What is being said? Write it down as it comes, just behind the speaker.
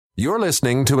You're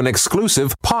listening to an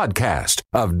exclusive podcast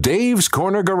of Dave's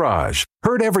Corner Garage.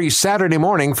 Heard every Saturday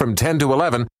morning from 10 to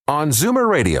 11 on Zoomer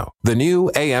Radio, the new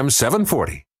AM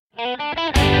 740.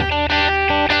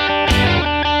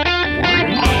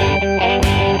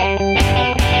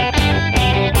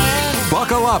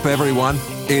 Buckle up, everyone.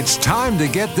 It's time to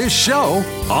get this show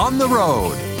on the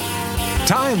road.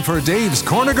 Time for Dave's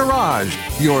Corner Garage,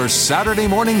 your Saturday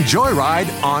morning joyride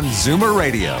on Zoomer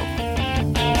Radio.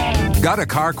 Got a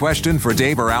car question for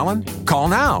Dave or Alan? Call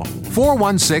now,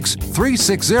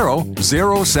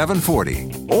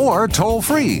 416-360-0740. Or toll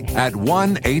free at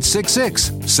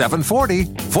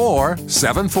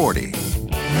 1-866-740-4740.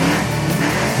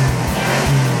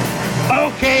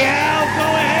 Okay, Al,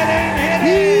 go ahead and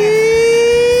hit it.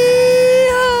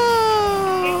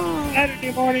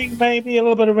 Saturday morning, maybe a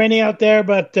little bit of rainy out there,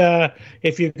 but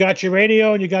if you've got your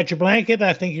radio and you got your blanket,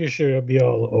 I think you should be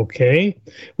all okay.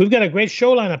 We've got a great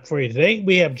show lineup for you today.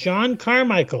 We have John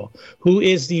Carmichael, who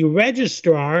is the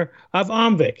registrar of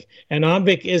OMVIC, and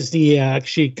OMVIC is the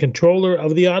actually controller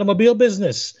of the automobile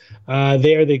business.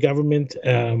 They are the government,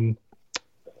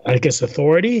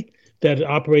 authority that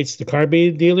operates the car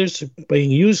dealers,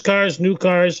 buying used cars, new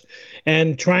cars,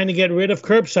 and trying to get rid of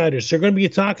curbsiders. So we're going to be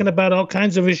talking about all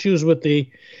kinds of issues with the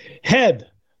head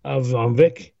of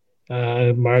OMVIC,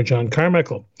 John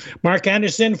Carmichael. Mark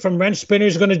Anderson from Wrench Spinner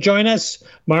is going to join us.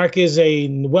 Mark is a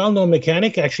well-known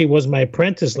mechanic, actually was my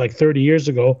apprentice like 30 years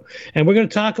ago. And we're going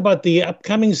to talk about the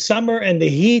upcoming summer and the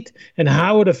heat and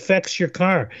how it affects your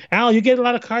car. Al, you get a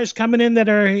lot of cars coming in that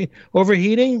are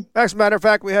overheating? As a matter of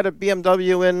fact, we had a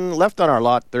BMW left on our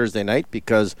lot Thursday night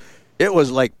because it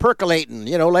was like percolating,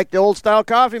 like the old-style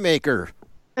coffee maker.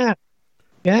 Yeah.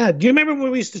 Do you remember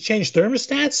when we used to change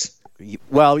thermostats?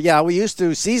 Well, yeah, we used to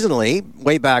seasonally,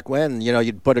 way back when,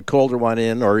 you'd put a colder one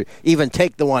in or even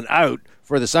take the one out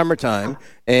for the summertime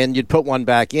and you'd put one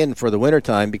back in for the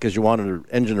wintertime because you wanted the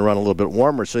engine to run a little bit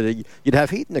warmer so that you'd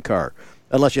have heat in the car.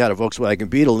 Unless you had a Volkswagen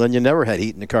Beetle, then you never had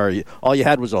heat in the car. All you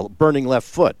had was a burning left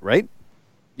foot, right?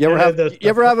 You ever have a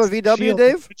VW,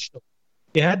 Dave?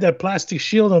 You had that plastic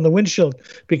shield on the windshield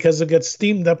because it gets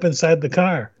steamed up inside the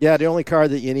car. Yeah, the only car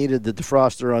that you needed the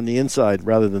defroster on the inside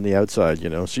rather than the outside,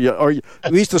 So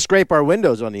we used to scrape our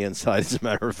windows on the inside, as a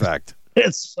matter of fact.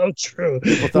 It's so true.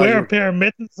 Wear a pair of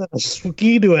mittens and a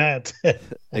Ski-Doo hat.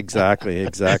 Exactly.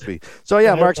 So,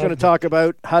 yeah, Mark's going to talk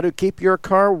about how to keep your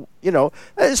car,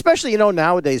 especially,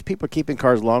 nowadays people are keeping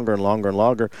cars longer and longer and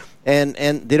longer, and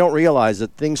they don't realize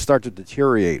that things start to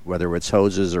deteriorate, whether it's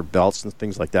hoses or belts and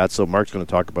things like that. So Mark's going to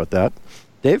talk about that.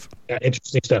 Dave? Yeah,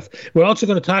 interesting stuff. We're also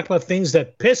going to talk about things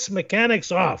that piss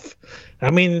mechanics off. I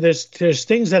mean, there's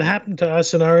things that happen to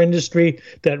us in our industry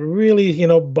that really,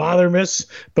 bother us,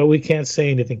 but we can't say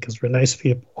anything because we're nice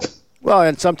people. Well,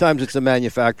 and sometimes it's the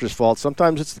manufacturer's fault.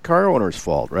 Sometimes it's the car owner's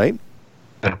fault, right?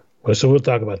 So we'll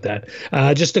talk about that.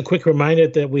 Just a quick reminder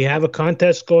that we have a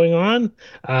contest going on.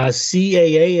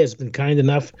 CAA has been kind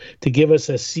enough to give us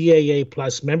a CAA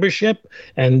Plus membership,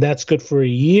 and that's good for a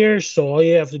year. So all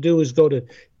you have to do is go to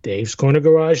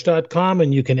davescornergarage.com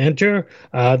and you can enter.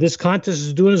 This contest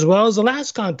is doing as well as the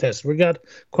last contest. We got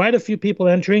quite a few people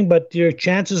entering, but your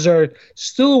chances are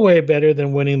still way better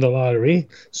than winning the lottery.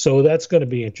 So that's going to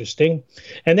be interesting.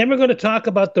 And then we're going to talk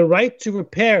about the right to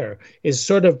repair is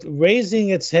sort of raising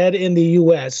its head in the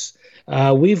U.S.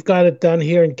 We've got it done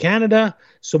here in Canada,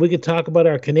 so we could talk about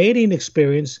our Canadian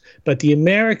experience, but the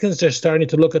Americans are starting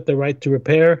to look at the right to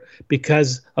repair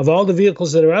because of all the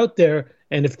vehicles that are out there.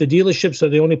 And if the dealerships are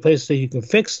the only place that you can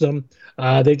fix them,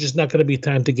 they're just not going to be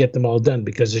time to get them all done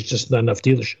because there's just not enough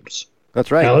dealerships.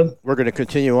 That's right. Alan? We're going to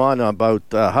continue on about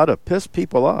how to piss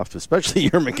people off, especially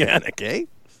your mechanic, eh?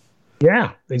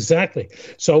 Yeah, exactly.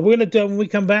 So we're going to when we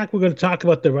come back, we're going to talk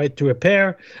about the right to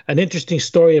repair, an interesting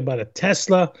story about a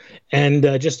Tesla, and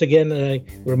just again, a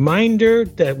reminder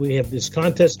that we have this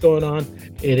contest going on.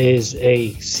 It is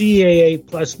a CAA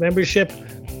Plus membership,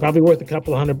 probably worth a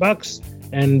couple of $100.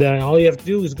 And all you have to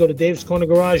do is go to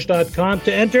davescornergarage.com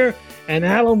to enter, and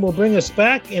Alan will bring us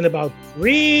back in about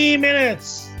 3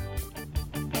 minutes.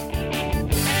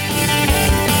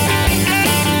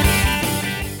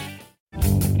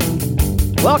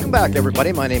 Welcome back,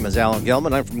 everybody. My name is Alan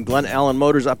Gelman. I'm from Glen Allen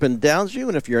Motors up in Downsview,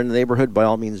 and if you're in the neighborhood, by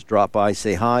all means, drop by,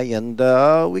 say hi, and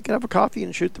we can have a coffee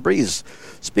and shoot the breeze.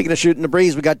 Speaking of shooting the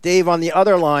breeze, we got Dave on the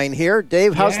other line here.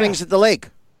 Dave, how's things at the lake?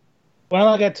 Well,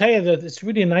 I got to tell you that it's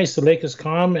really nice. The lake is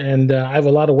calm, and I have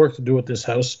a lot of work to do at this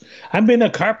house. I've been a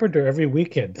carpenter every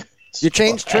weekend. You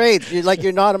changed trades.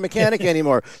 You're not a mechanic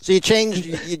anymore. So you changed.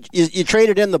 You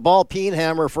traded in the ball peen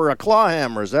hammer for a claw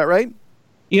hammer. Is that right?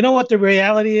 You know what the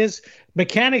reality is?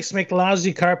 mechanics make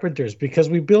lousy carpenters because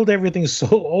we build everything so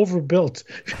overbuilt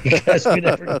because we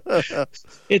never.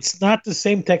 It's not the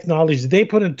same technology. They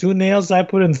put in 2 nails, I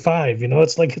put in 5.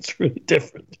 It's really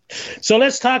different. So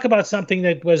let's talk about something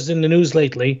that was in the news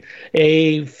lately.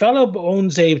 A fellow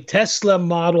owns a Tesla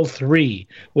Model 3,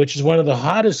 which is one of the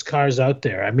hottest cars out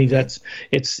there. I mean,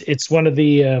 it's one of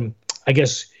the I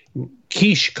guess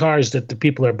quiche cars that the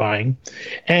people are buying,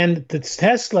 and the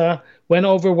Tesla went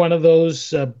over one of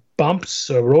those bumps,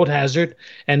 a road hazard,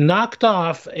 and knocked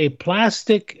off a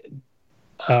plastic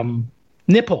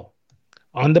nipple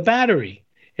on the battery.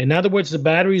 In other words, the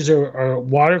batteries are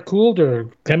water cooled or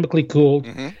chemically cooled,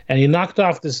 and he knocked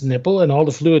off this nipple, and all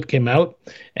the fluid came out,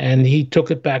 and he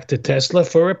took it back to Tesla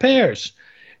for repairs.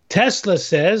 Tesla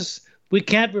says we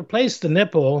can't replace the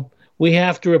nipple; we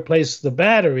have to replace the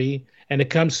battery, and it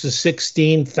comes to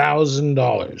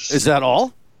 $16,000. Is that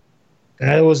all?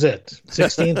 That was it.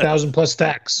 $16,000 plus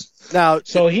tax. Now,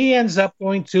 so he ends up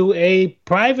going to a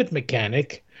private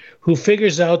mechanic who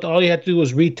figures out all you have to do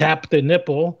is retap the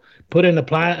nipple, put in a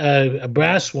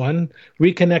brass one,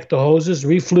 reconnect the hoses,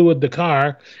 refluid the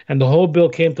car, and the whole bill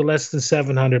came to less than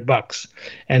 $700.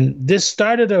 And this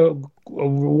started a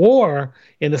war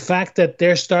in the fact that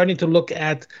they're starting to look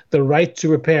at the right to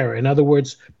repair. In other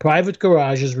words, private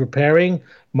garages repairing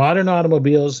modern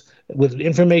automobiles with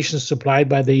information supplied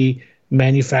by the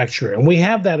manufacturer. And we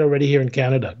have that already here in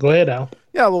Canada. Go ahead, Al.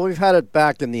 Yeah, well, we've had it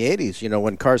back in the 80s,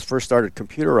 when cars first started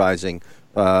computerizing.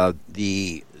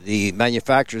 The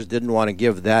manufacturers didn't want to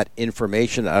give that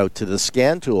information out to the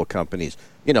scan tool companies,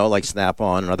 like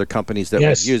Snap-on and other companies that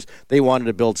would use. They wanted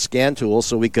to build scan tools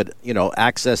so we could,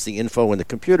 access the info in the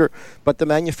computer. But the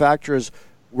manufacturers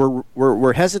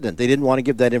were hesitant. They didn't want to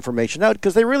give that information out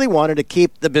because they really wanted to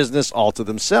keep the business all to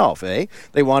themselves. They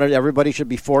wanted everybody should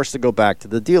be forced to go back to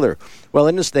the dealer. Well,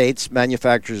 in the States,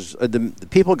 manufacturers, the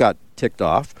people got ticked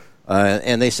off.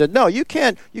 And they said, no, you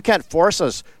can't force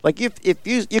us. Like if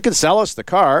you can sell us the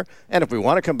car, and if we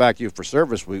want to come back to you for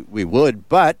service, we would,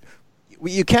 but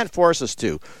you can't force us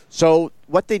to. So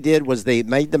what they did was they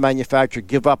made the manufacturer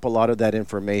give up a lot of that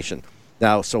information.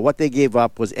 Now, so what they gave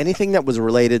up was anything that was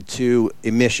related to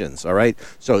emissions, all right?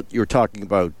 So you're talking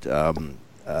about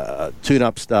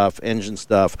tune-up stuff, engine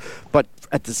stuff, but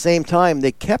at the same time,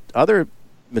 they kept other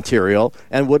material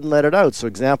and wouldn't let it out. So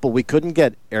example, we couldn't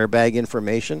get airbag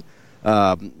information,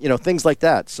 things like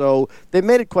that. So they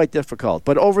made it quite difficult.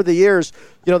 But over the years,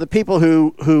 the people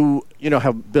who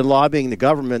have been lobbying the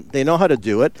government, they know how to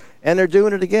do it, and they're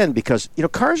doing it again because,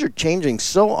 cars are changing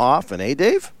so often,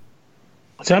 Dave?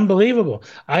 It's unbelievable.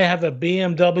 I have a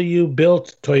BMW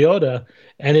built Toyota,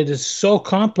 and it is so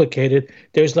complicated.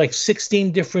 There's like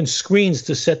 16 different screens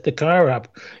to set the car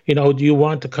up. Do you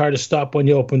want the car to stop when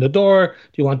you open the door?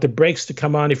 Do you want the brakes to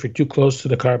come on if you're too close to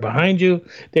the car behind you?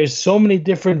 There's so many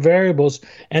different variables,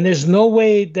 and there's no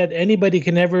way that anybody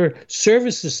can ever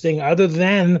service this thing other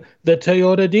than the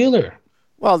Toyota dealer.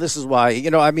 Well, this is why,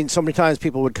 so many times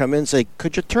people would come in and say,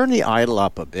 could you turn the idle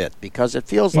up a bit? Because it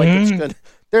feels like it's going to...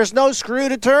 There's no screw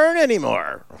to turn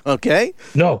anymore, okay?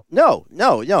 No.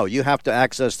 You have to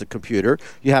access the computer.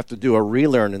 You have to do a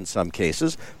relearn in some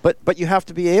cases, but you have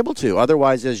to be able to.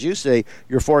 Otherwise, as you say,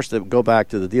 you're forced to go back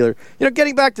to the dealer.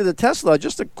 Getting back to the Tesla,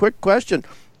 just a quick question.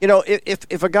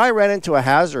 If a guy ran into a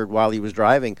hazard while he was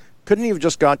driving, couldn't he have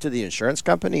just gone to the insurance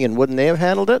company and wouldn't they have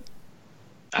handled it?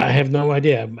 I have no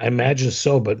idea. I imagine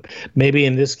so, but maybe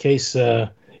in this case,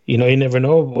 you never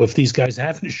know if these guys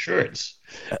have insurance.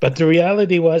 But the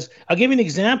reality was, I'll give you an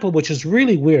example, which is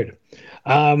really weird.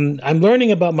 I'm learning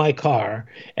about my car,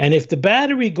 and if the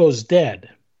battery goes dead,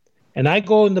 and I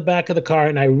go in the back of the car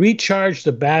and I recharge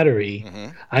the battery,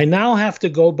 I now have to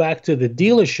go back to the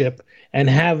dealership and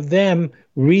have them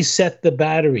reset the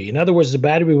battery. In other words, the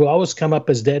battery will always come up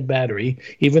as dead battery,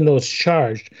 even though it's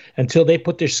charged, until they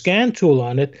put their scan tool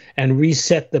on it and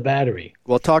reset the battery.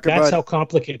 Well, That's how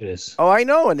complicated it is. Oh, I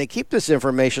know, and they keep this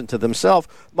information to themselves.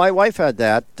 My wife had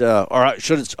that, or I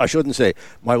shouldn't say.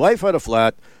 My wife had a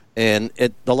flat, and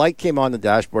the light came on the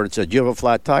dashboard and said, "You have a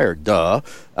flat tire." Duh.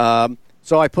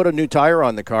 So I put a new tire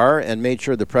on the car and made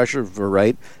sure the pressures were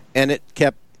right, and it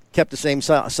kept the same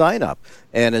sign up.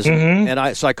 And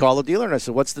so I called the dealer and I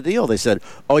said, "What's the deal?" They said,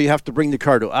 "Oh, you have to bring the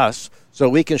car to us so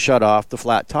we can shut off the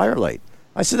flat tire light."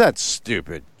 I said, "That's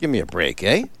stupid. Give me a break,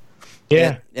 eh?"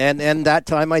 Yeah. And that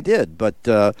time I did, but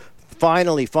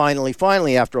finally,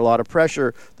 after a lot of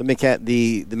pressure,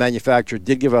 the manufacturer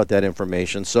did give out that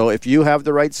information. So if you have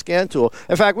the right scan tool,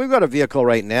 in fact, we've got a vehicle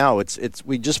right now.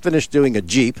 We just finished doing a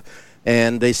Jeep.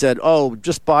 And they said, "Oh,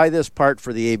 just buy this part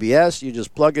for the ABS. You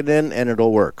just plug it in, and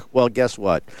it'll work." Well, guess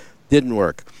what? Didn't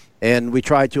work. and we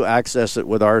tried to access it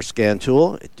with our scan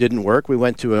tool. It didn't work. We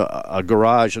went to a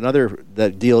garage, another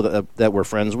that we're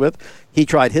friends with. He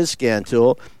tried his scan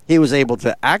tool. He was able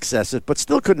to access it, but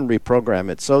still couldn't reprogram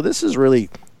it. So this is really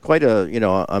quite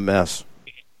a mess.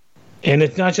 And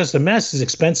it's not just a mess, it's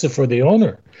expensive for the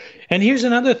owner. And here's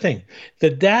another thing.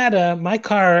 The data, my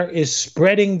car is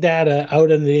spreading data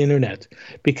out on the internet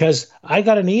because I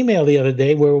got an email the other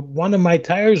day where one of my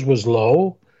tires was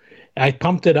low. I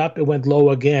pumped it up, it went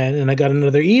low again, and I got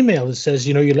another email that says,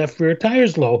 your left rear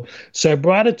tire's low. So I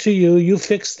brought it to you, you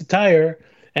fixed the tire,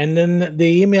 and then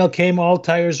the email came, all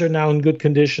tires are now in good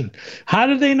condition. How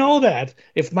did they know that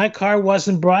if my car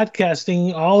wasn't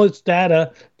broadcasting all its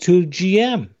data to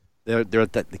GM?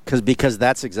 Because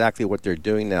that's exactly what they're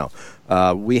doing now.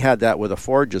 We had that with a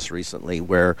Ford just recently,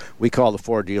 where we called the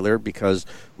Ford dealer because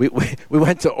we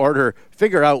went to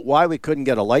figure out why we couldn't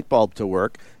get a light bulb to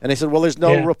work, and they said, well, there's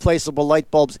no replaceable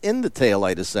light bulbs in the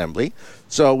taillight assembly.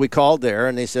 So we called there,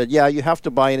 and they said, yeah, you have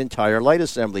to buy an entire light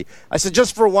assembly. I said,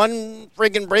 just for one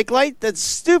friggin' brake light? That's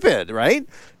stupid, right?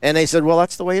 And they said, well,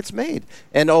 that's the way it's made.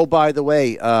 And oh, by the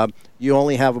way, you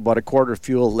only have about a quarter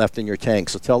fuel left in your tank,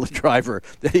 so tell the driver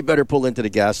that he better pull into the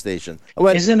gas station.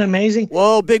 Isn't it amazing?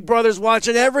 Whoa, Big Brother's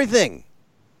watching everything.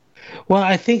 Well,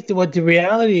 I think what the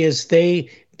reality is they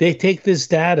take this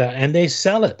data and they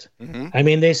sell it. Mm-hmm. I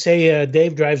mean, they say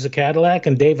Dave drives a Cadillac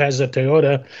and Dave has a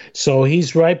Toyota, so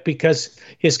he's right because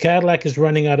his Cadillac is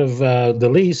running out of the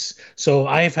lease. So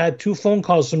I've had 2 phone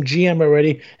calls from GM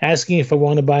already asking if I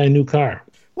want to buy a new car.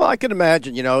 Well, I can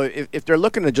imagine, if they're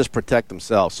looking to just protect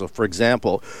themselves. So, for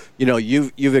example,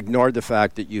 you've ignored the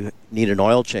fact that you need an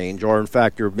oil change, or in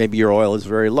fact, maybe your oil is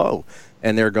very low,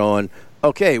 and they're going,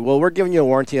 okay, well, we're giving you a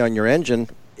warranty on your engine.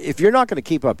 If you're not going to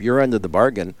keep up your end of the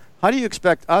bargain, how do you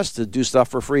expect us to do stuff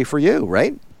for free for you,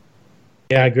 right?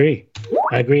 Yeah, I agree.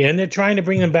 And they're trying to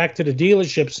bring them back to the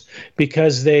dealerships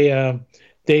because the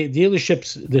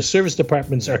service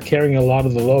departments are carrying a lot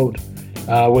of the load,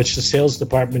 which the sales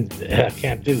department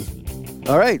can't do.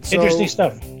 All right. So, interesting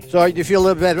stuff. So do you feel a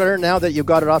little bit better now that you've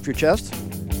got it off your chest?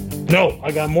 No,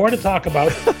 I got more to talk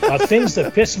about things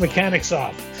that piss mechanics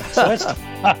off. So let's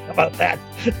talk about that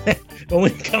when we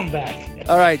come back.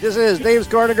 All right, this is Dave's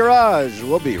Corner Garage.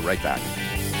 We'll be right back.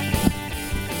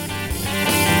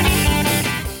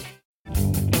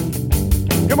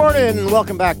 Good morning.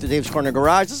 Welcome back to Dave's Corner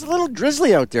Garage. It's a little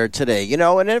drizzly out there today,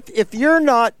 and if you're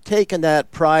not taking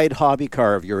that Pride hobby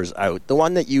car of yours out, the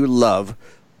one that you love,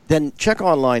 then check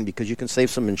online because you can save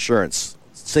some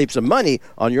money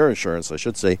on your insurance, I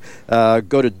should say.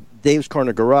 Go to Dave's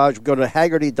Corner Garage, go to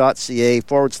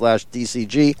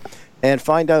Haggerty.ca/DCG, and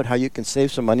find out how you can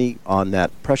save some money on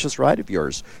that precious ride of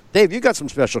yours. Dave, you got some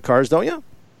special cars, don't you?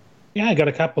 Yeah, I got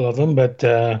a couple of them, but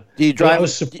do you drive? I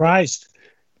was surprised.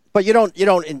 But you don't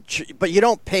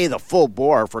pay the full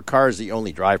bore for cars that you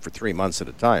only drive for 3 months at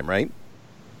a time, right?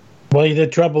 Well, the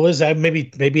trouble is,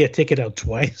 maybe I take it out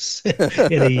twice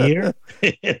in a year.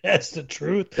 That's the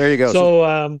truth. There you go.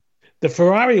 So the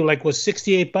Ferrari was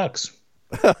 $68.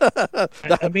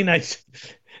 I mean, I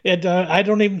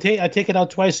don't even take. I take it out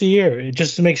twice a year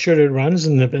just to make sure that it runs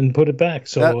and put it back.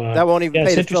 So that won't even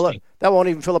pay to fill up. That won't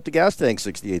even fill up the gas tank.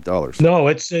 $68. No,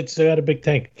 it's got a big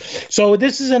tank. So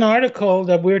this is an article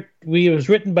that was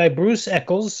written by Bruce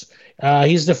Eccles.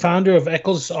 He's the founder of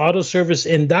Eccles Auto Service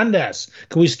in Dundas.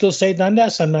 Can we still say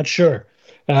Dundas? I'm not sure.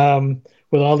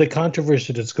 With all the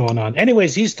controversy that's going on.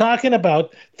 Anyways, he's talking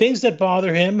about things that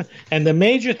bother him, and the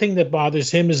major thing that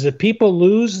bothers him is that people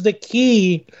lose the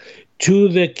key to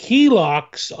the key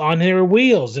locks on their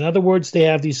wheels. In other words, they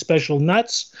have these special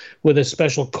nuts with a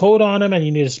special coat on them, and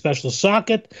you need a special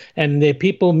socket, and the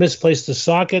people misplace the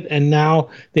socket, and now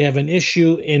they have an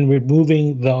issue in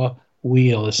removing the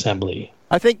wheel assembly.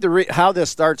 I think how this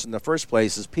starts in the first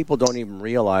place is people don't even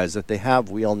realize that they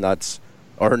have wheel nuts,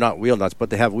 or not wheel nuts,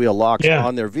 but they have wheel locks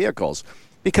on their vehicles.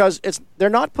 Because they're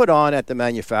not put on at the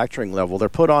manufacturing level, they're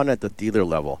put on at the dealer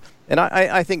level. And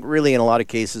I think really in a lot of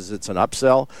cases it's an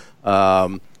upsell.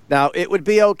 Now, it would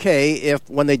be okay if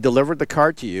when they delivered the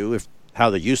car to you, how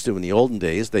they used to in the olden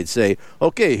days, they'd say,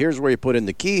 okay, here's where you put in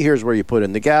the key, here's where you put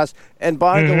in the gas. And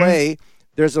by the way,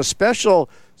 there's a special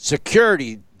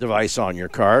security device on your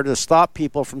car to stop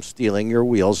people from stealing your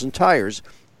wheels and tires.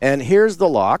 And here's the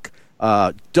lock.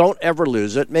 Don't ever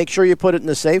lose it. Make sure you put it in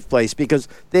a safe place because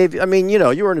you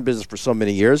were in the business for so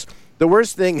many years. The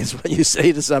worst thing is when you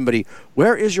say to somebody,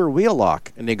 where is your wheel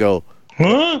lock? And they go,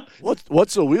 Huh?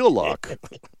 What's a wheel lock?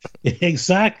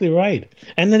 Exactly right.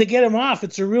 And then to get them off,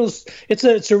 it's a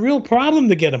real problem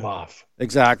to get them off.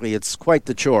 Exactly. It's quite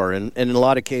the chore. And in a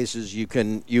lot of cases, you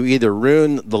either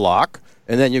ruin the lock,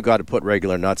 and then you've got to put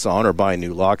regular nuts on or buy a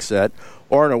new lock set.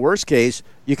 Or in a worst case,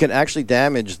 you can actually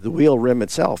damage the wheel rim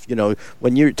itself. You know,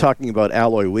 when you're talking about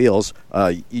alloy wheels,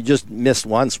 you just missed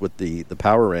once with the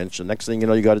power wrench. The next thing you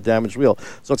know, you got a damaged wheel.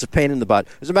 So it's a pain in the butt.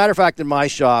 As a matter of fact, in my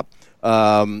shop,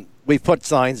 we've put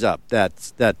signs up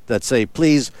that say,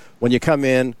 please, when you come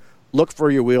in, look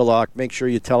for your wheel lock. Make sure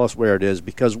you tell us where it is,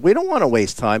 because we don't want to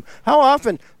waste time. How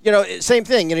often, same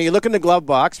thing, you look in the glove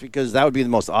box, because that would be the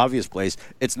most obvious place.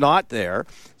 It's not there.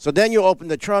 So then you open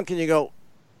the trunk and you go,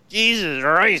 Jesus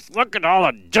Christ, look at all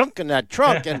the junk in that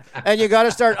trunk. And you got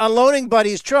to start unloading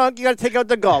Buddy's trunk. You got to take out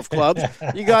the golf clubs.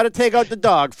 You got to take out the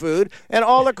dog food and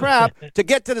all the crap to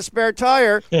get to the spare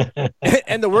tire.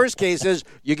 And the worst case is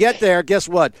you get there, guess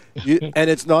what? And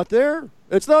it's not there.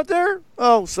 It's not there.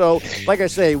 Oh, so like I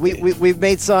say, we've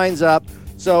made signs up.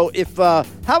 So if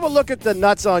have a look at the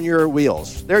nuts on your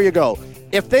wheels. There you go.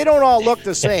 If they don't all look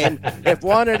the same, if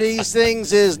one of these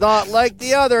things is not like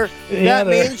the other, that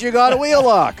means you got a wheel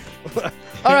lock.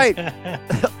 All right.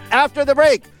 After the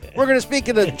break, we're going to speak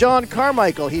to John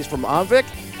Carmichael. He's from Omvik.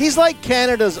 He's like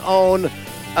Canada's own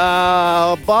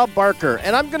Bob Barker.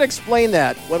 And I'm going to explain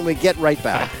that when we get right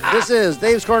back. This is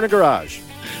Dave's Corner Garage.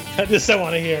 This I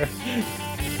want to hear.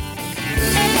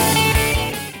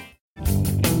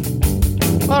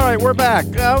 All right, we're back.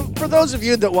 For those of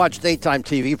you that watched daytime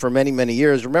TV for many, many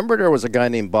years, remember there was a guy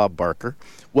named Bob Barker.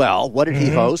 Well, what did he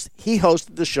host? He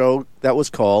hosted the show that was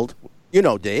called,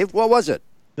 Dave, what was it?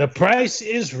 The Price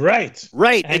is Right.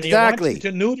 Right, and exactly.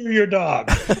 To neuter your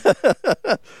dog.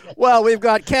 Well, we've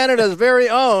got Canada's very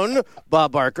own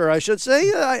Bob Barker, I should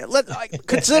say. I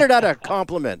consider that a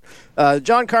compliment.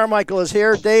 John Carmichael is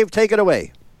here. Dave, take it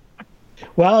away.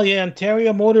 Well, the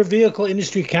Ontario Motor Vehicle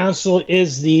Industry Council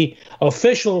is the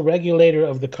official regulator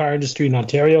of the car industry in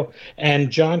Ontario,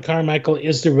 and John Carmichael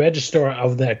is the registrar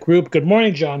of that group. Good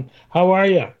morning, John. How are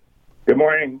you? Good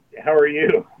morning. How are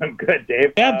you? I'm good,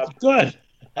 Dave. Yeah, good.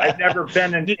 I've never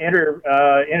been introduced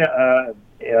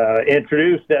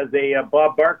as a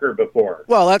Bob Barker before.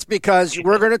 Well, that's because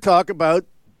we're going to talk about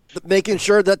making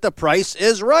sure that the price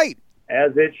is right.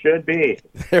 As it should be.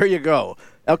 There you go.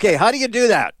 Okay, how do you do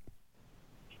that?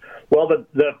 Well,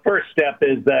 the first step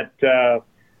is that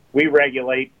we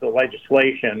regulate the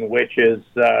legislation,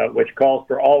 which calls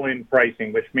for all-in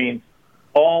pricing, which means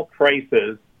all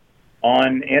prices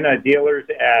in a dealer's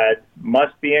ad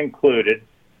must be included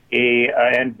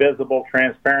and visible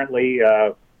transparently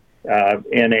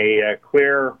in a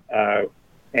clear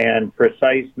and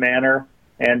precise manner,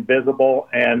 and visible,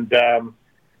 and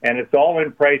it's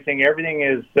all-in pricing. Everything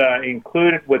is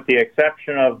included with the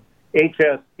exception of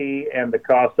HST and the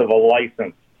cost of a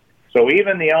license. So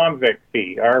even the Omvik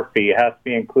fee, our fee, has to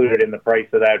be included in the price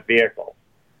of that vehicle.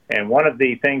 And one of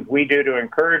the things we do to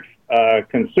encourage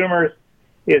consumers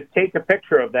is take a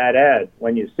picture of that ad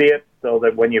when you see it, so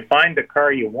that when you find the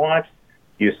car you want,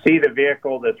 you see the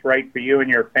vehicle that's right for you and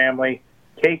your family,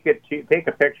 take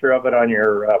a picture of it on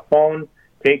your phone,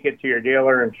 take it to your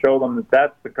dealer and show them that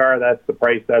that's the car, that's the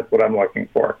price, that's what I'm looking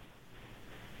for.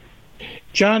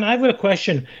 John, I've got a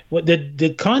question.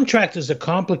 The contract is a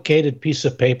complicated piece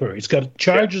of paper. It's got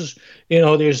charges.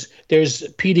 There's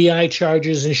PDI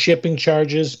charges and shipping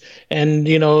charges, and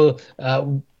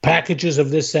packages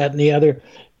of this, that, and the other.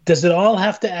 Does it all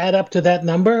have to add up to that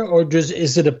number, or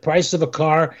is it a price of a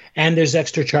car and there's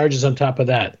extra charges on top of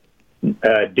that?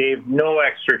 Dave, no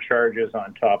extra charges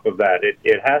on top of that.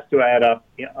 It has to add up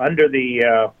under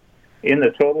the in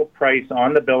the total price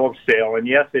on the bill of sale. And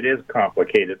yes, it is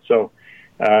complicated. So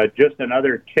just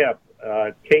another tip,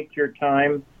 take your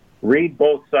time, read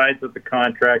both sides of the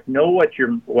contract, know what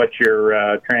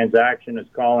your transaction is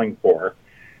calling for.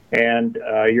 And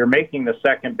you're making the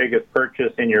second biggest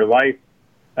purchase in your life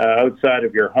outside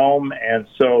of your home. And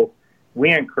so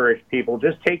we encourage people,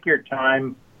 just take your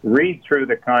time, read through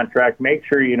the contract, make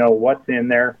sure you know what's in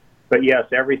there. But yes,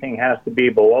 everything has to be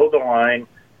below the line.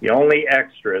 The only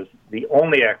extras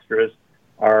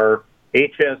are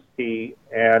HST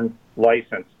and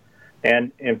license.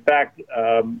 And in fact,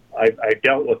 I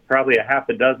dealt with probably a half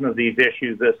a dozen of these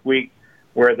issues this week,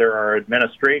 where there are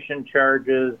administration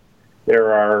charges,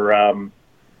 there are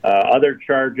other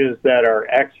charges that are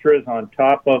extras on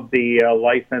top of the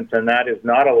license, and that is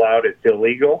not allowed. It's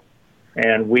illegal,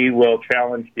 and we will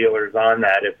challenge dealers on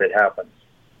that if it happens.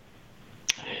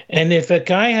 And if a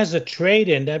guy has a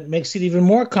trade-in, that makes it even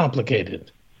more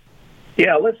complicated.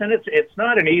 Yeah, listen, it's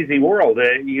not an easy world.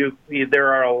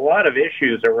 There are a lot of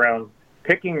issues around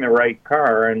picking the right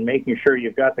car and making sure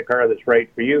you've got the car that's right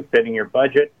for you, fitting your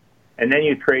budget, and then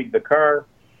you trade the car.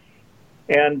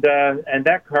 And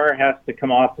that car has to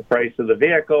come off the price of the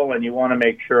vehicle, and you want to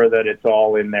make sure that it's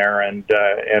all in there and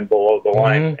below the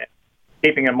line.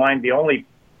 Keeping in mind the only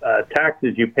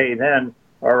taxes you pay then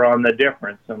are on the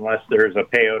difference, unless there's a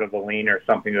payout of a lien or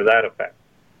something to that effect.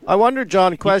 I wonder,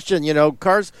 John, question,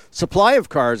 supply of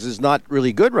cars is not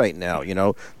really good right now.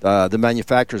 The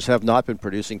manufacturers have not been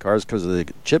producing cars because of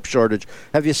the chip shortage.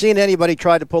 Have you seen anybody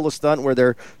try to pull a stunt where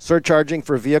they're surcharging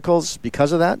for vehicles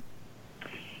because of that?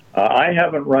 I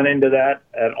haven't run into that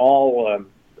at all,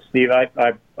 Steve.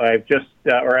 I've just,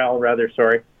 or Al, rather,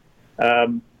 sorry. I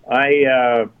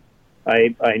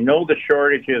know the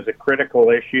shortage is a critical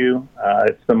issue.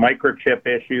 It's the microchip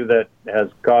issue that has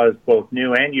caused both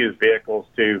new and used vehicles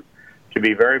to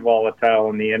be very volatile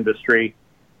in the industry.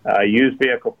 Used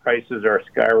vehicle prices are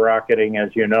skyrocketing,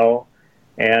 as you know,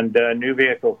 and new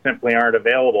vehicles simply aren't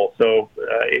available. So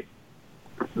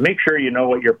make sure you know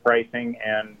what you're pricing,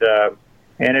 and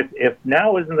if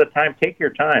now isn't the time, take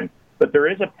your time. But there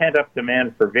is a pent-up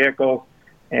demand for vehicles,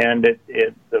 and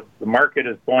the market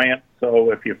is buoyant.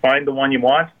 So if you find the one you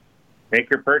want,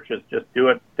 make your purchase. Just do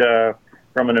it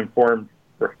from an informed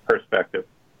perspective.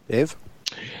 Dave?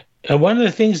 One of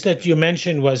the things that you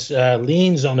mentioned was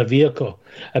liens on a vehicle.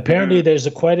 Apparently, there's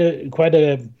quite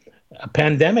a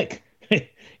pandemic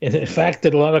in the fact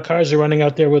that a lot of cars are running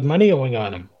out there with money owing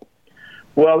on them.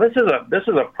 Well, this is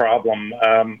a problem.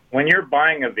 When you're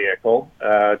buying a vehicle,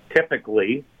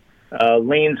 typically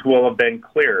liens will have been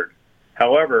cleared.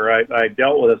 However, I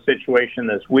dealt with a situation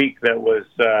this week that was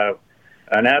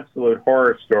an absolute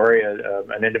horror story.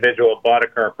 An individual bought a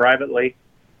car privately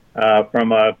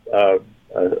from a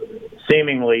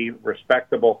seemingly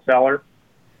respectable seller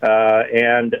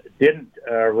and didn't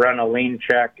run a lien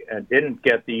check and didn't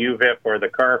get the UVIP or the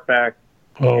Carfax.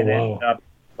 Oh, and wow. ended up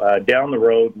down the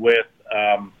road with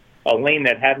a lien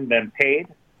that hadn't been paid.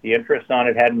 The interest on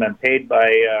it hadn't been paid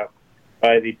by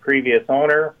the previous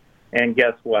owner. And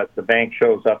guess what? The bank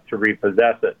shows up to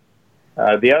repossess it.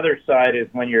 The other side is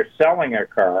when you're selling a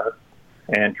car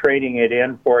and trading it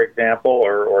in, for example,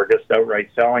 or just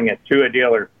outright selling it to a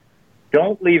dealer,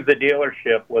 don't leave the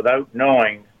dealership without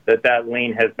knowing that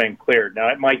lien has been cleared. Now,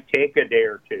 it might take a day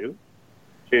or two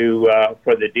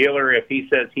for the dealer. If he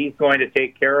says he's going to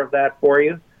take care of that for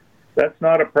you, that's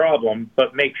not a problem,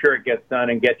 but make sure it gets done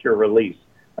and get your release.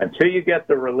 Until you get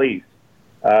the release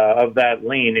of that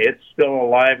lien, it's still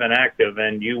alive and active,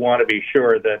 and you want to be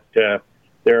sure that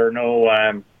there are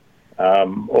no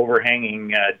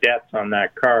overhanging debts on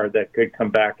that car that could come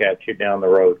back at you down the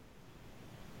road.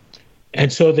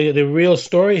 And so the real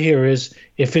story here is,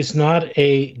 if it's not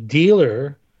a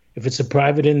dealer, if it's a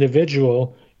private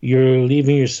individual, you're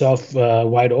leaving yourself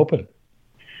wide open.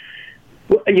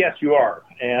 Well, yes, you are.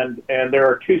 And there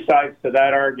are two sides to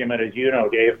that argument, as you know,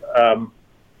 Dave.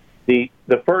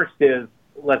 The first is,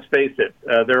 let's face it,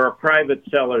 there are private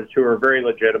sellers who are very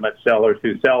legitimate sellers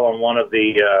who sell on one of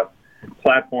the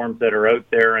platforms that are out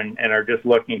there and are just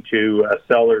looking to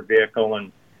sell their vehicle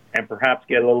and perhaps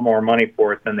get a little more money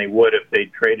for it than they would if they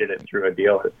traded it through a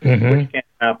dealer, which can't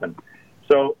happen.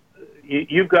 So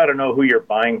you've got to know who you're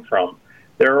buying from.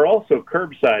 There are also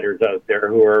curbsiders out there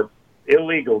who are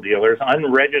illegal dealers,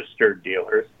 unregistered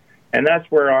dealers, and that's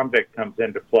where ONVIC comes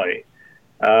into play.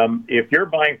 If you're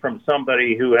buying from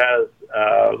somebody who has,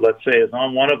 let's say, is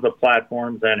on one of the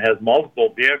platforms and has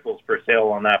multiple vehicles for sale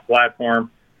on that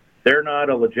platform, they're not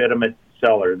a legitimate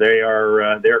seller.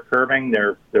 They're curbing.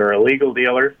 They're illegal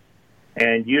dealers,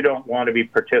 and you don't want to be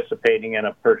participating in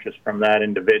a purchase from that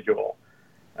individual.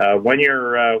 When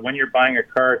you're buying a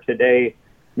car today,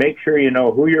 make sure you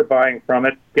know who you're buying from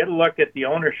it. Get a look at the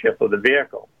ownership of the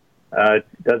vehicle.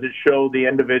 Does it show the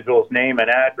individual's name and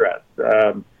address?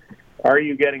 Are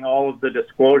you getting all of the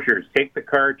disclosures? Take the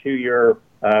car to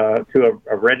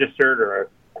a registered or a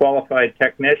qualified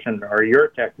technician or your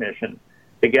technician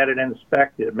to get it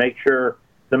inspected. Make sure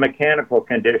the mechanical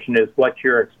condition is what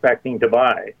you're expecting to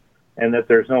buy, and that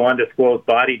there's no undisclosed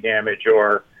body damage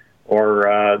or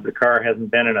the car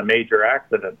hasn't been in a major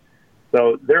accident.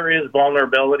 So there is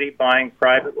vulnerability buying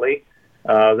privately.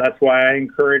 That's why I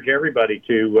encourage everybody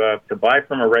to buy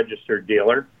from a registered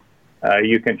dealer.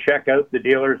 You can check out the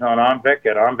dealers on ONVIC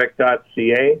at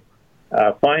onvic.ca.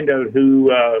 Find out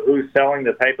who's selling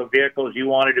the type of vehicles you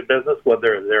want to do business,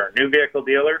 whether they're a new vehicle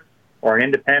dealer or an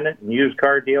independent and used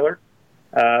car dealer,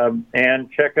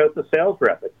 and check out the sales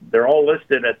rep. They're all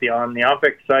listed on the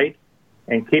ONVIC site.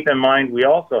 And keep in mind, we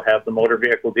also have the Motor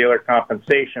Vehicle Dealer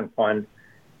Compensation Fund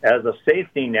as a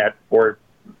safety net for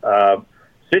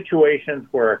situations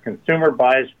where a consumer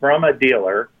buys from a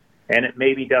dealer and it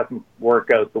maybe doesn't work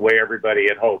out the way everybody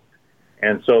had hoped.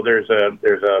 And so there's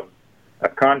a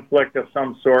conflict of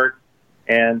some sort,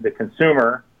 and the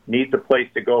consumer needs a place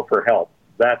to go for help.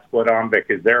 That's what OMVIC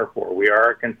is there for. We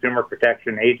are a consumer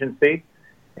protection agency,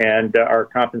 and our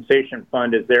compensation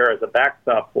fund is there as a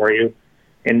backstop for you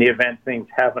in the event things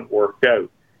haven't worked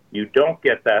out. You don't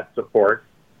get that support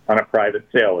on a private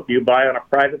sale. If you buy on a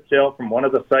private sale from one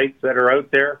of the sites that are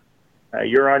out there,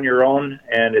 you're on your own,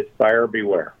 and it's buyer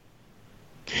beware.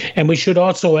 And we should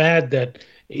also add that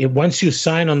once you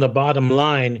sign on the bottom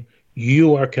line,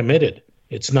 you are committed.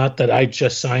 It's not that I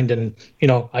just signed and,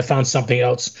 I found something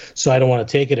else, so I don't want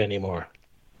to take it anymore.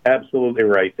 Absolutely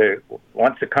right.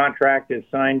 Once the contract is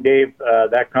signed, Dave,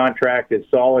 that contract is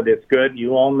solid. It's good.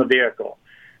 You own the vehicle.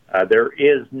 There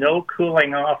is no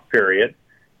cooling off period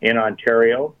in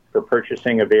Ontario for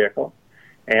purchasing a vehicle.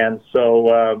 And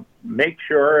so make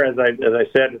sure, as I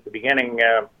said at the beginning,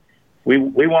 we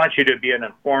want you to be an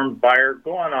informed buyer.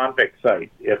 Go on OMVIC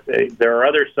site. If there are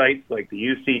other sites like the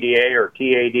UCDA or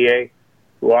TADA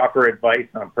who offer advice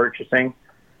on purchasing,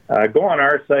 go on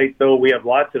our site, though. We have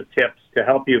lots of tips to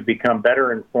help you become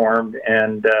better informed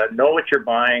and know what you're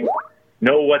buying,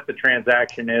 know what the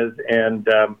transaction is, and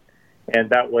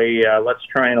that way let's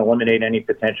try and eliminate any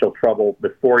potential trouble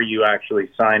before you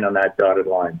actually sign on that dotted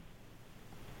line.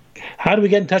 How do we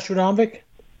get in touch with OMVIC?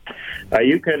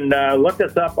 You can look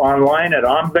us up online at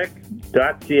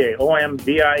omvic.ca,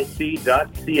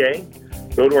 omvic.ca.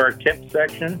 Go to our tips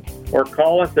section or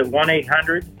call us at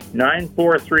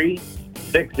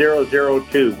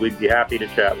 1-800-943-6002. We'd be happy to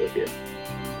chat with you.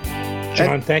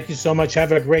 John, thank you so much.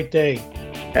 Have a great day.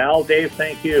 Al, Dave,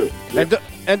 thank you.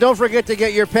 And don't forget to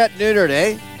get your pet neutered,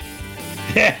 eh?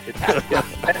 It's Pet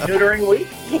Neutering Week.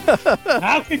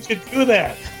 How could you do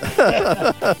that?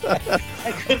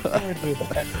 I could never do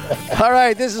that. All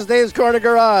right, this is Dave's Corner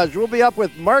Garage. We'll be up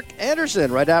with Mark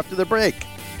Anderson right after the break.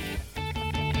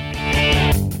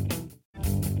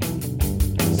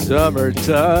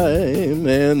 Summertime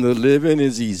and the living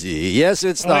is easy. Yes,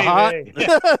 it's the hot.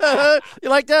 You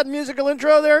like that musical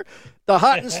intro there? The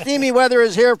hot and steamy weather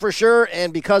is here for sure,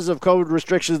 and because of COVID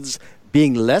restrictions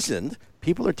being lessened,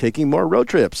 people are taking more road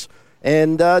trips.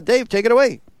 And Dave, take it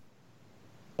away.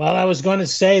 Well, I was going to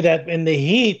say that in the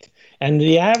heat, and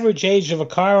the average age of a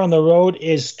car on the road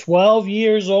is 12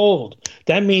 years old.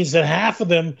 That means that half of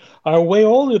them are way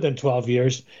older than 12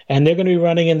 years, and they're going to be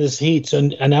running in this heat.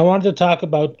 And I wanted to talk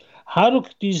about how do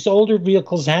these older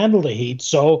vehicles handle the heat.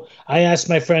 So I asked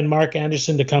my friend Mark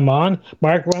Anderson to come on.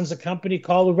 Mark runs a company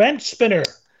called Wrench Spinner,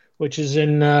 which is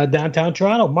in downtown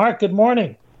Toronto. Mark, good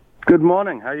morning. Good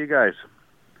morning. How are you guys?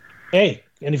 Hey,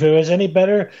 and if it was any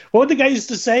better, what would the guy used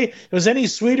to say? If it was any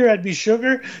sweeter, I'd be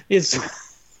sugar. It's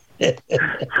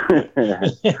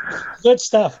good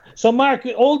stuff. So, Mark,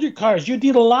 older cars, you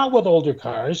deal a lot with older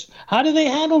cars. How do they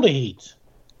handle the heat?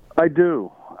 I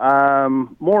do.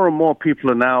 More and more people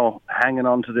are now hanging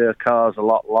on to their cars a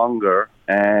lot longer,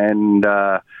 and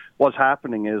what's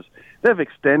happening is they've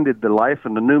extended the life,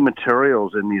 and the new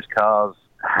materials in these cars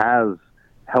has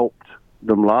helped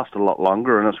them last a lot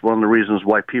longer, and it's one of the reasons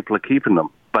why people are keeping them.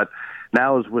 But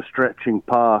now as we're stretching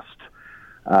past,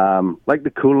 like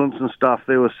the coolants and stuff,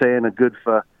 they were saying are good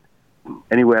for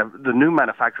anywhere. The new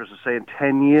manufacturers are saying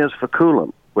 10 years for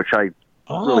coolant, which I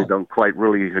really don't quite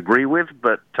really agree with.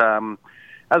 But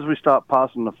as we start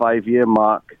passing the 5-year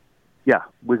mark,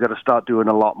 we've got to start doing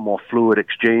a lot more fluid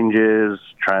exchanges,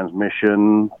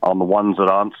 transmission on the ones that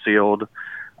aren't sealed,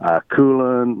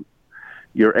 coolant.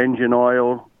 Your engine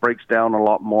oil breaks down a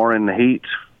lot more in the heat.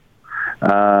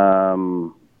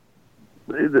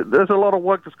 There's a lot of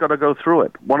work that's got to go through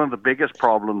it. One of the biggest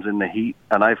problems in the heat,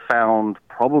 and I found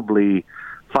probably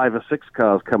 5 or 6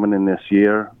 cars coming in this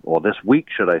year, or this week,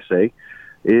 should I say,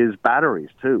 is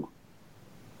batteries, too.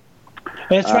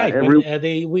 That's right.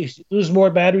 We lose more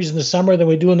batteries in the summer than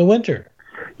we do in the winter.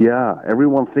 Yeah,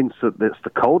 everyone thinks that it's the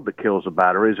cold that kills the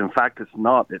batteries. In fact, it's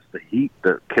not. It's the heat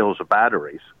that kills the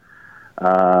batteries.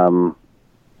 In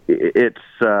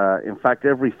fact,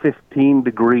 every 15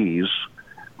 degrees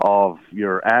of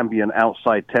your ambient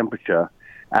outside temperature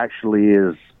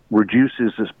actually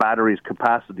reduces this battery's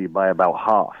capacity by about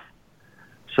half.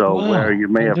 So where you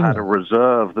may have had a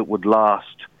reserve that would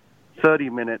last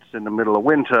 30 minutes in the middle of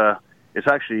winter, it's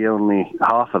actually only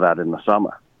half of that in the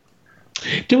summer.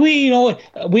 Do we,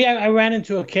 I ran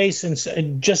into a case,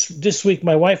 and just this week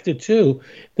my wife did too.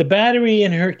 The battery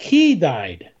in her key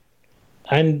died.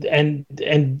 And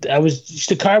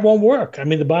the car won't work. I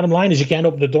mean, the bottom line is you can't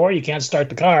open the door, you can't start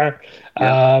the car.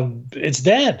 It's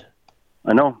dead.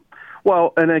 I know.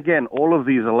 Well, and again, all of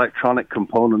these electronic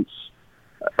components,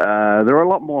 they're a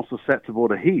lot more susceptible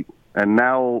to heat. And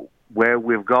now where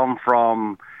we've gone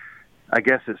from, I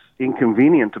guess it's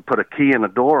inconvenient to put a key in a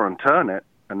door and turn it,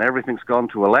 and everything's gone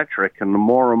to electric, and the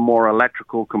more and more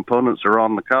electrical components are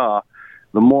on the car,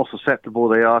 the more susceptible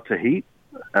they are to heat,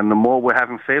 and the more we're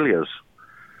having failures.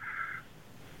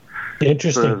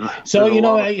 Interesting. So,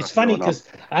 it's funny because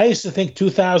I used to think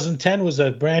 2010 was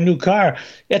a brand new car.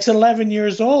 It's 11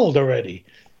 years old already.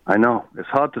 I know. It's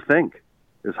hard to think.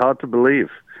 It's hard to believe.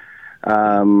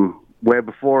 Where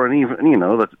before, and even,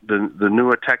 the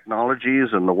newer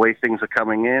technologies and the way things are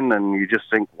coming in, and you just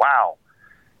think, wow,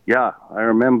 yeah, I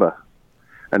remember.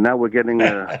 And now we're getting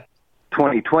the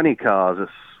 2020 cars.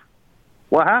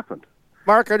 What happened?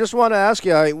 Mark, I just want to ask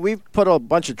you, we've put a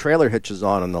bunch of trailer hitches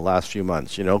on in the last few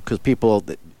months, because people,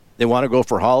 they want to go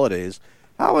for holidays.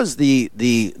 How is the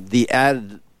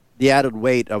added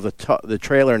weight of the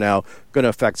trailer now going to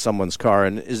affect someone's car,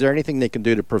 and is there anything they can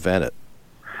do to prevent it?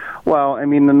 Well, I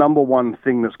mean, the number one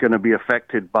thing that's going to be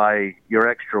affected by your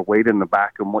extra weight in the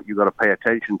back and what you've got to pay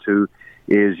attention to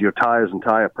is your tires and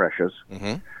tire pressures.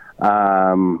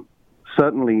 Mm-hmm.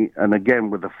 Certainly, and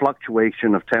again, with the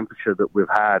fluctuation of temperature that we've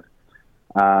had,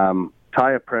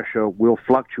 tire pressure will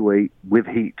fluctuate with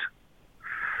heat.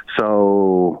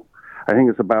 So I think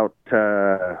it's about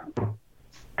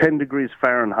 10 degrees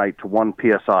Fahrenheit to 1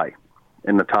 psi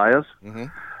in the tires.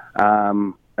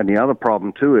 Mm-hmm. And the other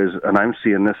problem, too, is, and I'm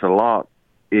seeing this a lot,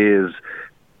 is,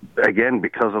 again,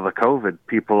 because of the COVID,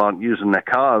 people aren't using their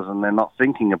cars and they're not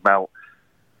thinking about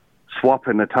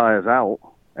swapping the tires out,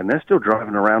 and they're still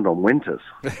driving around on winters.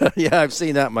 Yeah, I've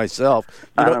seen that myself.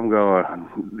 I'm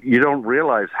going, you don't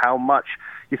realize how much.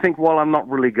 You think, well, I'm not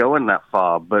really going that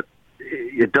far, but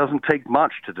it doesn't take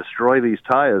much to destroy these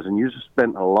tires, and you just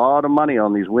spent a lot of money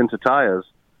on these winter tires.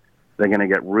 They're going to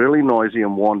get really noisy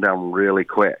and worn down really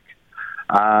quick.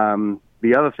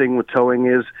 The other thing with towing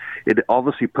is it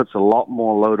obviously puts a lot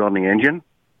more load on the engine.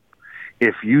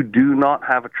 If you do not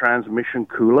have a transmission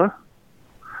cooler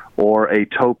or a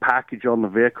tow package on the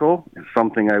vehicle, it's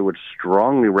something I would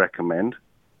strongly recommend.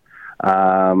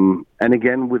 And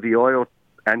again, with the oil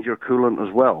and your coolant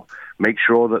as well, make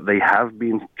sure that they have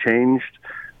been changed,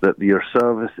 that your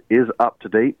service is up to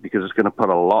date, because it's going to put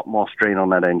a lot more strain on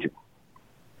that engine.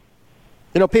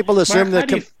 People assume Mark,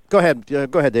 that... Go ahead,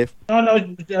 Dave. No,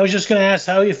 I was just going to ask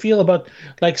how you feel about,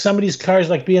 like, some of these cars,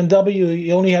 like BMW,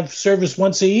 you only have service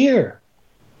once a year.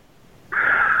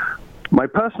 My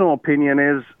personal opinion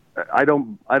is I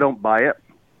don't buy it.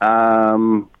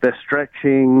 They're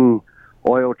stretching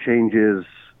oil changes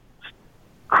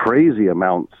crazy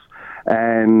amounts.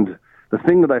 And the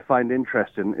thing that I find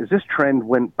interesting is this trend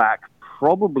went back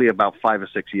probably about 5 or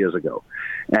 6 years ago.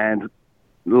 And a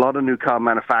lot of new car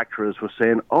manufacturers were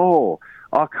saying,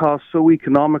 our car's so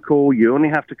economical, you only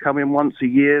have to come in once a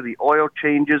year, the oil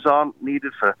changes aren't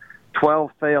needed for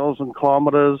 12,000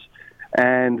 kilometers,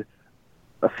 and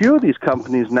a few of these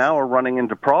companies now are running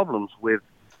into problems with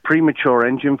premature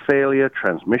engine failure,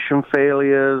 transmission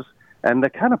failures, and they're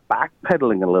kind of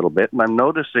backpedaling a little bit, and I'm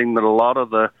noticing that a lot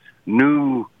of the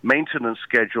new maintenance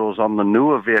schedules on the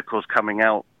newer vehicles coming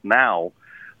out now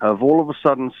have all of a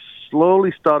sudden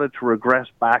slowly started to regress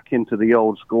back into the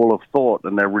old school of thought,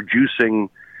 and they're reducing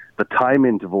the time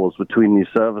intervals between these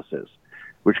services,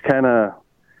 which kind of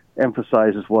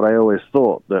emphasizes what I always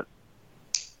thought, that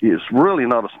it's really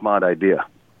not a smart idea.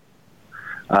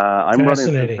 I'm running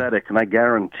synthetic, and I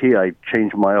guarantee I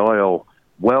change my oil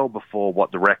well before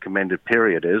what the recommended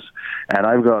period is, and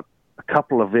I've got a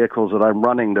couple of vehicles that I'm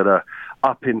running that are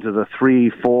up into the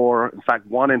 3, 4, in fact,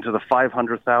 one into the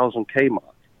 500,000 K mark.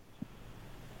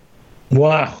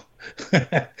 Wow. Do you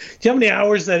know how many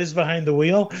hours that is behind the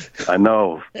wheel? I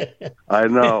know.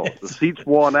 The seat's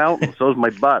worn out, and so's my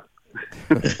butt.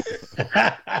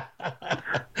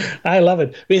 I love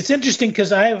it. It's interesting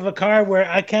because I have a car where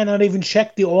I cannot even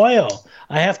check the oil.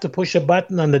 I have to push a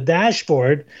button on the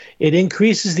dashboard. It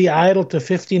increases the idle to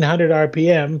 1,500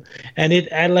 RPM, and it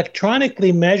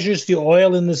electronically measures the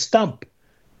oil in the stump.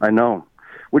 I know,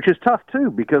 which is tough,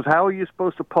 too, because how are you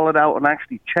supposed to pull it out and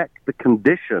actually check the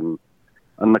condition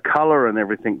and the color and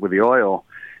everything with the oil?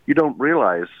 You don't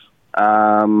realize.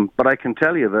 But I can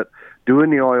tell you that doing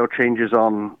the oil changes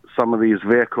on some of these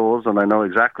vehicles, and I know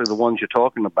exactly the ones you're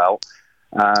talking about,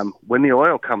 when the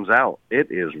oil comes out, it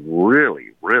is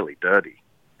really, really dirty.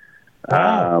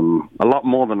 Wow. A lot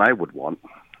more than I would want.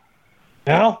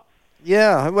 Al?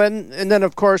 Yeah, and then,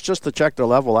 of course, just to check the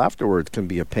level afterwards can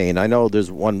be a pain. I know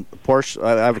there's one Porsche.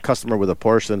 I have a customer with a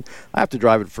Porsche, and I have to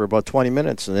drive it for about 20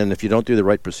 minutes. And then if you don't do the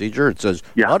right procedure, it says,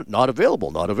 not available,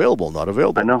 not available, not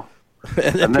available. I know.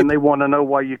 And then they want to know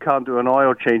why you can't do an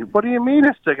oil change. What do you mean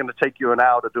it's going to take you an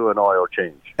hour to do an oil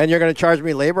change? And you're going to charge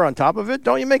me labor on top of it?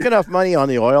 Don't you make enough money on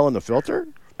the oil and the filter?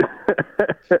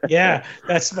 Yeah,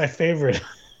 that's my favorite.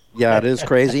 Yeah, it is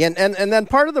crazy. And then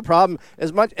part of the problem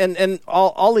is and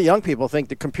all the young people think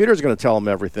the computer's going to tell them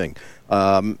everything.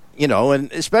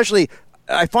 And especially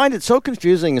I find it so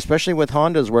confusing, especially with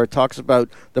Hondas, where it talks about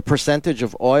the percentage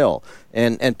of oil.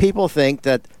 And people think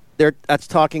that that's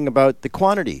talking about the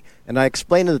quantity. And I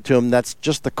explained it to them, that's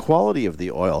just the quality of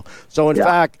the oil. So, in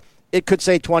fact, it could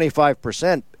say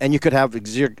 25%, and you could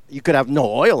have no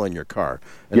oil in your car.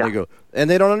 And they go, and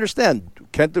they don't understand.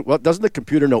 Doesn't the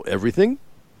computer know everything?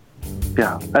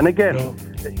 Yeah. And again,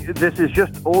 this is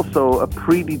just also a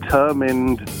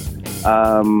predetermined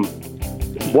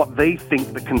what they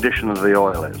think the condition of the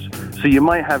oil is. So you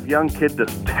might have young kids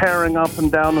that's tearing up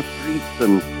and down the streets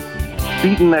and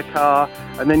beating their car,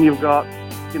 and then you've got,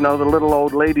 the little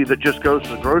old lady that just goes to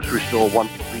the grocery store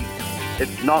once a week.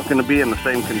 It's not going to be in the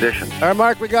same condition. All right,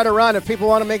 Mark, we got to run. If people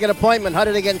want to make an appointment, how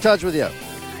do they get in touch with you?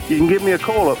 You can give me a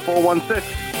call at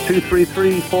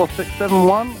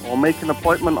 416-233-4671 or make an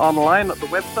appointment online at the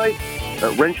website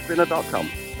at wrenchspinner.com.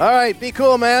 All right, be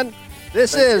cool, man.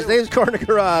 This is Dave's Corner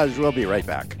Garage. We'll be right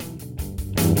back.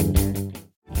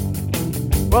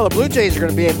 Well, the Blue Jays are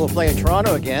going to be able to play in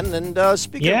Toronto again. And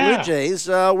speaking of Blue Jays,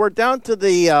 we're down to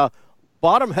the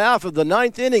bottom half of the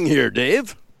ninth inning here,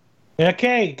 Dave.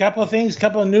 Okay, couple of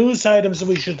news items that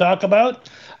we should talk about.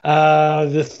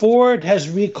 The Ford has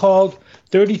recalled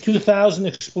 32,000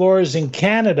 Explorers in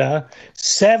Canada,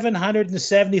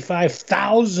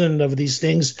 775,000 of these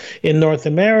things in North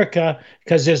America,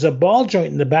 because there's a ball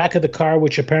joint in the back of the car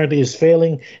which apparently is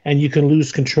failing, and you can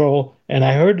lose control. And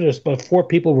I heard there's about 4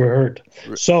 people were hurt.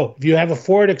 So if you have a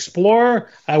Ford Explorer,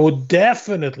 I would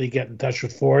definitely get in touch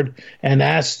with Ford and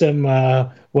ask them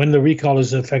when the recall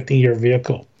is affecting your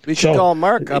vehicle. We should call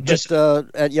Mark up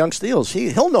at Young Steels.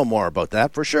 He'll know more about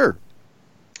that for sure.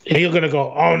 You're going to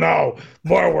go, oh no,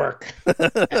 more work.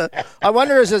 I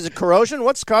wonder, is it corrosion?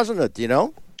 What's causing it? Do you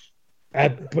know?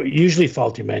 Usually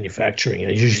faulty manufacturing.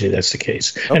 Usually that's the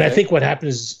case. Okay. And I think what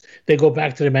happens is they go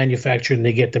back to the manufacturer and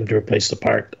they get them to replace the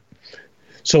part.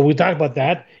 So we talk about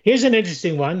that. Here's an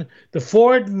interesting one. The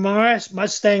Ford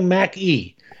Mustang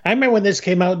Mach-E. I remember when this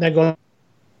came out and I go,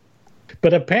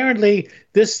 but apparently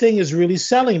this thing is really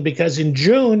selling because in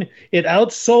June it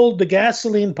outsold the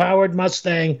gasoline-powered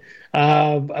Mustang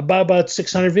about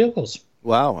 600 vehicles.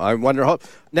 Wow. I wonder how.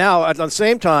 Now, at the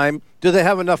same time, do they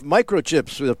have enough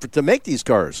microchips to make these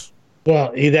cars?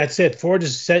 Well, that's it. Ford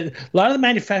has said a lot of the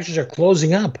manufacturers are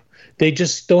closing up. They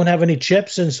just don't have any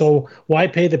chips, and so why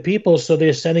pay the people? So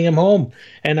they're sending them home.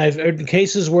 And I've heard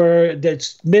cases where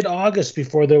it's mid-August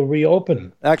before they'll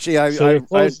reopen. Actually, I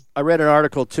read an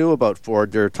article, too, about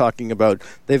Ford. They're talking about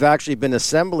they've actually been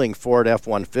assembling Ford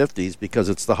F-150s because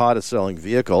it's the hottest-selling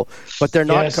vehicle, but they're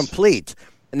not complete.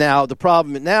 Now, the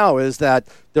problem now is that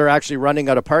they're actually running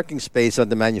out of parking space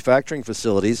at the manufacturing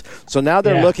facilities. So now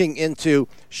they're looking into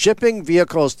shipping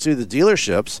vehicles to the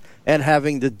dealerships and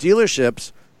having the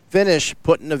dealerships finish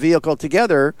putting the vehicle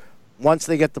together once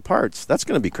they get the parts. That's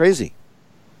going to be crazy.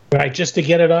 Right, just to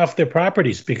get it off their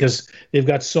properties because they've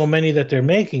got so many that they're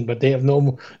making, but they have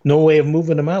no way of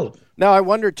moving them out. Now, I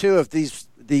wonder, too, if these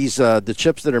the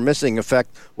chips that are missing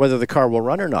affect whether the car will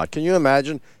run or not. Can you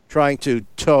imagine trying to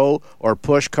tow or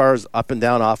push cars up and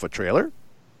down off a trailer?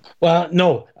 Well,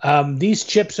 no. These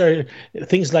chips are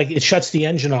things like it shuts the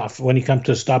engine off when you come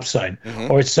to a stop sign,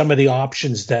 or it's some of the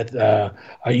options that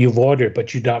you've ordered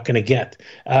but you're not going to get.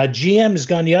 GM has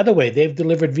gone the other way. They've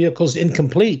delivered vehicles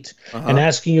incomplete and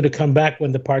asking you to come back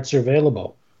when the parts are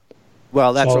available.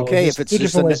 Well, that's okay if it's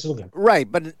just right,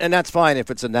 and that's fine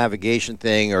if it's a navigation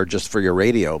thing or just for your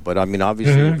radio. But I mean,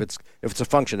 obviously, if it's a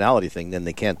functionality thing, then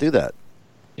they can't do that.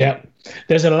 Yeah.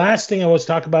 There's a last thing I want to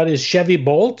talk about is Chevy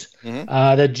Bolt,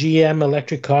 the GM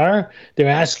electric car. They're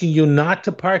asking you not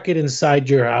to park it inside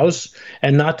your house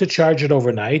and not to charge it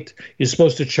overnight. You're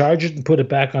supposed to charge it and put it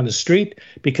back on the street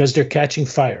because they're catching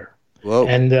fire. Whoa.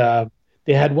 And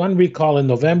they had one recall in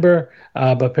November,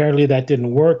 but apparently that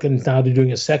didn't work, and now they're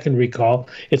doing a second recall.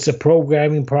 It's a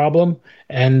programming problem,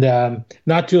 and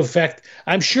not to affect.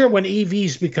 I'm sure when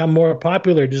EVs become more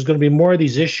popular, there's going to be more of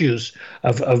these issues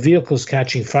of vehicles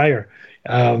catching fire,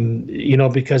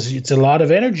 because it's a lot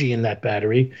of energy in that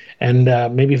battery, and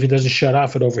maybe if it doesn't shut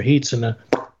off, it overheats, and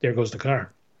there goes the car.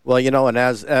 Well, and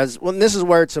as this is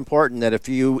where it's important that if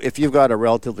you've got a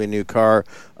relatively new car,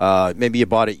 maybe you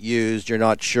bought it used, you're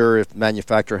not sure if the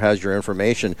manufacturer has your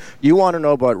information, you want to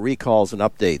know about recalls and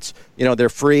updates. They're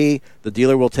free. The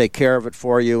dealer will take care of it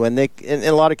for you, and in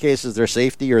a lot of cases they're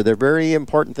safety or they're very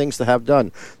important things to have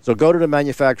done. So go to the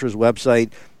manufacturer's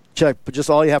website. Check.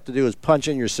 Just all you have to do is punch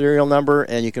in your serial number,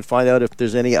 and you can find out if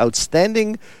there's any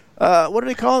outstanding. What do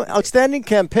they call it? Outstanding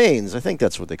campaigns. I think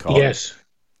that's what they call it. Yes.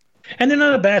 And they're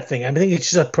not a bad thing. I think it's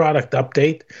just a product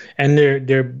update, and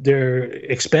they're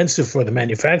expensive for the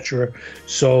manufacturer.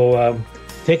 So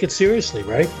take it seriously,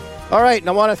 right? All right, and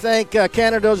I want to thank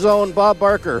Canada's own Bob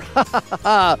Barker.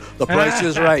 The price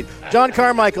is right. John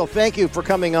Carmichael, thank you for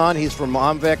coming on. He's from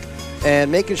Omvik and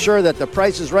making sure that the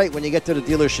price is right when you get to the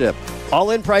dealership.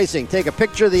 All-in pricing. Take a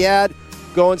picture of the ad.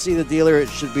 Go and see the dealer. It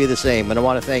should be the same. And I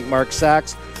want to thank Mark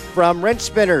Sachs from Wrench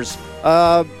Spinners.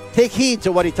 Take heed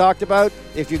to what he talked about.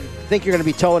 If you think you're going to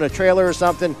be towing a trailer or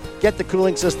something, get the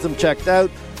cooling system checked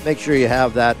out. Make sure you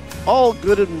have that all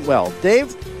good and well.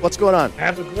 Dave, what's going on?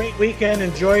 Have a great weekend.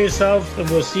 Enjoy yourself, and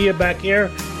we'll see you back here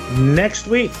next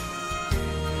week.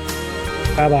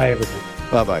 Bye-bye, everybody.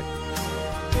 Bye-bye.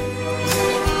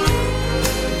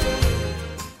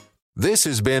 This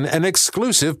has been an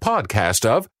exclusive podcast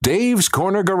of Dave's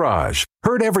Corner Garage.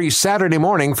 Heard every Saturday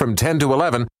morning from 10 to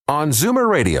 11 on Zoomer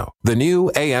Radio, the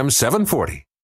new AM 740.